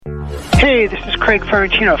Hey, this is Craig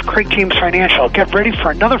Ferrantino of Craig James Financial. Get ready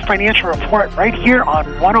for another financial report right here on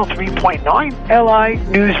 103.9 LI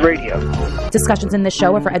News Radio. Discussions in this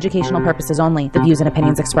show are for educational purposes only. The views and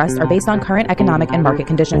opinions expressed are based on current economic and market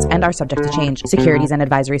conditions and are subject to change. Securities and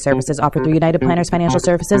advisory services offered through United Planners Financial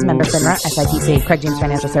Services, member FINRA, SIPC. Craig James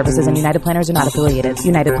Financial Services and United Planners are not affiliated.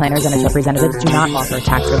 United Planners and its representatives do not offer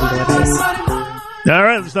tax or legal advice. All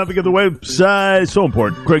right, let's not forget the website. So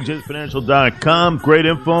important. CraigJamesFinancial.com. Great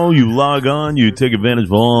info. You log on. You take advantage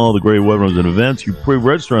of all the great webinars and events. You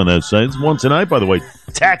pre-register on that site. It's one tonight, by the way.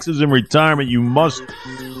 Taxes and retirement. You must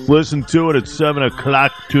listen to it at 7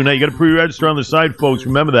 o'clock tonight. You got to pre-register on the site, folks.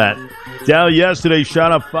 Remember that. Dow yesterday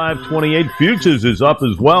shot up 528. Futures is up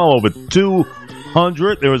as well, over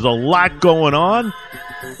 200. There was a lot going on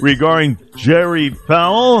regarding Jerry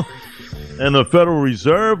Powell and the Federal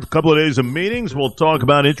Reserve. A couple of days of meetings. We'll talk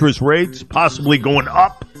about interest rates possibly going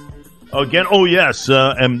up again. Oh, yes,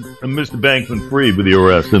 and Mr. Bankman-Fried with the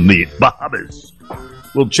arrest in the Bahamas.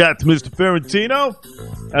 We'll chat to Mr. Ferrantino.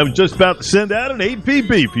 I was just about to send out an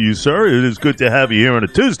APB for you, sir. It is good to have you here on a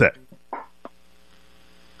Tuesday.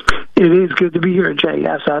 It is good to be here, Jay.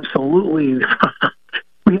 Yes, absolutely.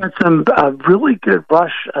 We had some really good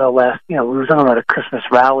rush last, we were talking about a Christmas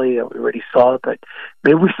rally. We already saw it, but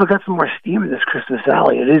maybe we still got some more steam in this Christmas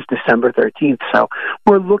rally. It is December 13th, so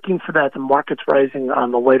we're looking for that. The market's rising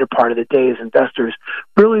on the later part of the day as investors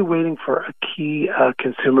really waiting for a key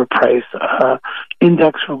consumer price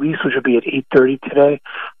index release, which will be at 8:30 today.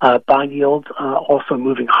 Bond yields also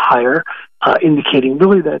moving higher, indicating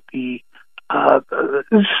really that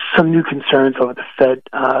there's some new concerns over the Fed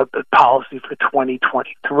policy for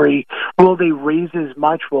 2023. Will they raise as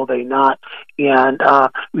much? Will they not? And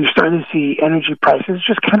we're starting to see energy prices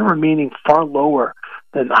just kind of remaining far lower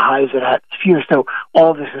than the highs it had this year. So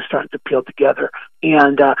all of this is starting to peel together.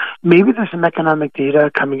 And maybe there's some economic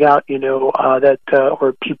data coming out,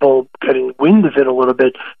 or people getting wind of it a little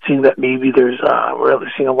bit, seeing that maybe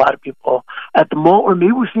we're seeing a lot of people at the mall, or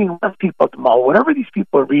maybe we're seeing less people at the mall. Whatever these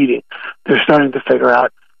people are reading, they're starting to figure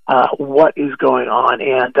out what is going on,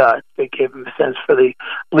 and they gave them a sense for the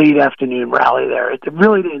late afternoon rally there. It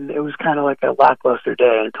really didn't. It was kind of like a lackluster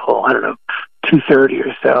day until, 2:30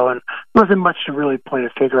 or so, and there wasn't much to really point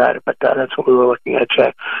a finger at it, but that's what we were looking at,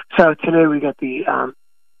 Jay. So today we got the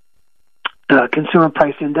Consumer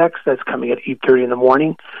Price Index that's coming at 8:30 in the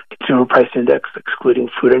morning. Consumer Price Index excluding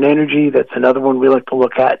food and energy, that's another one we like to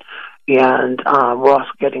look at. And we're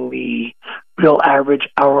also getting the real average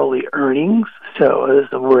hourly earnings. So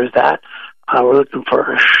where is that? We're looking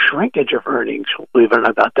for a shrinkage of earnings, believe it or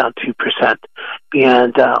not, about down 2%.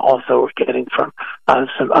 And also we're getting from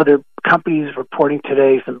some other companies reporting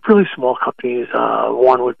today, some really small companies.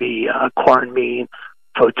 One would be Quarren Main,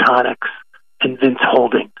 Photonics, and Vince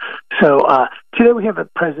Holding. So today we have a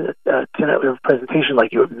presentation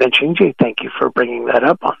like you were mentioning, Jay. Thank you for bringing that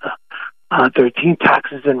up on the 13th,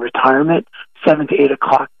 taxes and retirement, 7 to 8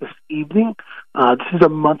 o'clock this evening. This is a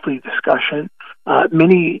monthly discussion.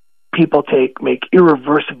 Many people make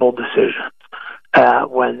irreversible decisions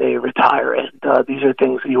when they retire, and these are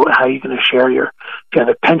things how are you going to share if you have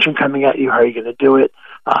a pension coming at you, how are you going to do it,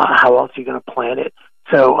 how else are you going to plan it.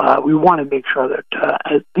 So we want to make sure that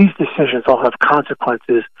these decisions all have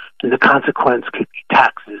consequences, and the consequence could be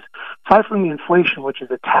taxes. Aside from the inflation, which is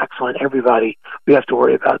a tax on everybody, we have to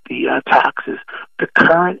worry about the taxes. The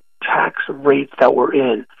current tax rates that we're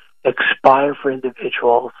in expire for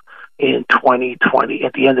individuals in 2020,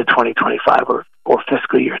 at the end of 2025 or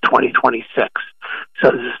fiscal year 2026. So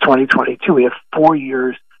this is 2022. We have 4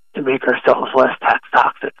 years to make ourselves less tax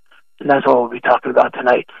toxic. And that's what we'll be talking about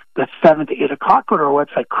tonight. That's 7 to 8 o'clock. Go to our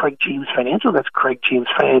website, Craig James Financial. That's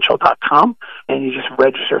CraigJamesFinancial.com. And you just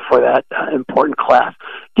register for that important class.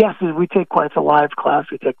 Yes, it's a live class.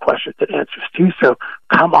 We take questions and answers too. So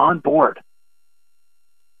come on board.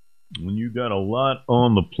 When you got a lot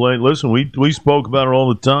on the plate, listen, we spoke about it all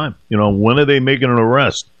the time. When are they making an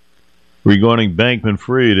arrest regarding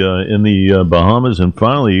Bankman-Fried in the Bahamas? And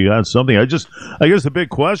finally, you got something. I guess the big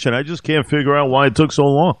question, I just can't figure out why it took so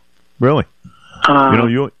long. Really,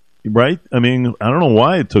 you right? I mean, I don't know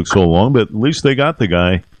why it took so long, but at least they got the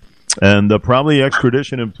guy, and probably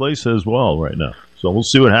extradition in place as well right now. So we'll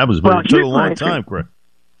see what happens. But it took a long time, Craig.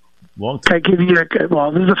 Long time. I give you it's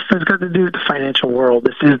got to do with the financial world.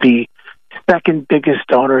 This is the second biggest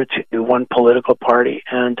donor to one political party,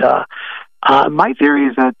 and my theory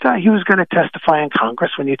is that he was going to testify in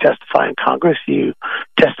Congress. When you testify in Congress, you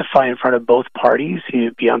testify in front of both parties.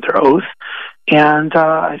 You'd be under oath. And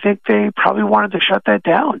I think they probably wanted to shut that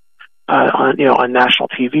down on national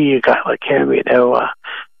TV. A guy like him,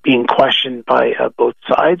 being questioned by both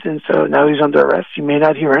sides, and so now he's under arrest. You may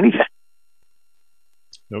not hear anything.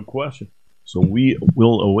 No question. So we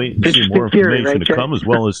will await and see more theory, information right, to come, as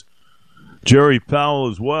well as Jerry Powell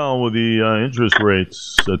as well with the interest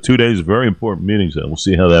rates. 2 days of very important meetings, and we'll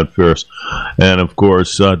see how that fares. And, of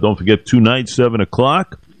course, don't forget, tonight, 7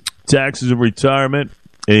 o'clock, taxes and retirement,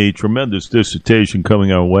 a tremendous dissertation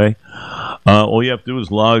coming our way. All you have to do is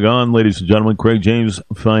log on, ladies and gentlemen,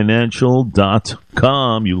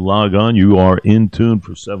 CraigJamesFinancial.com. You log on, you are in tune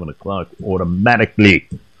for 7 o'clock automatically.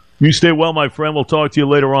 You stay well, my friend. We'll talk to you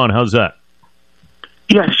later on. How's that?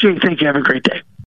 Yes, Jay, thank you. Have a great day.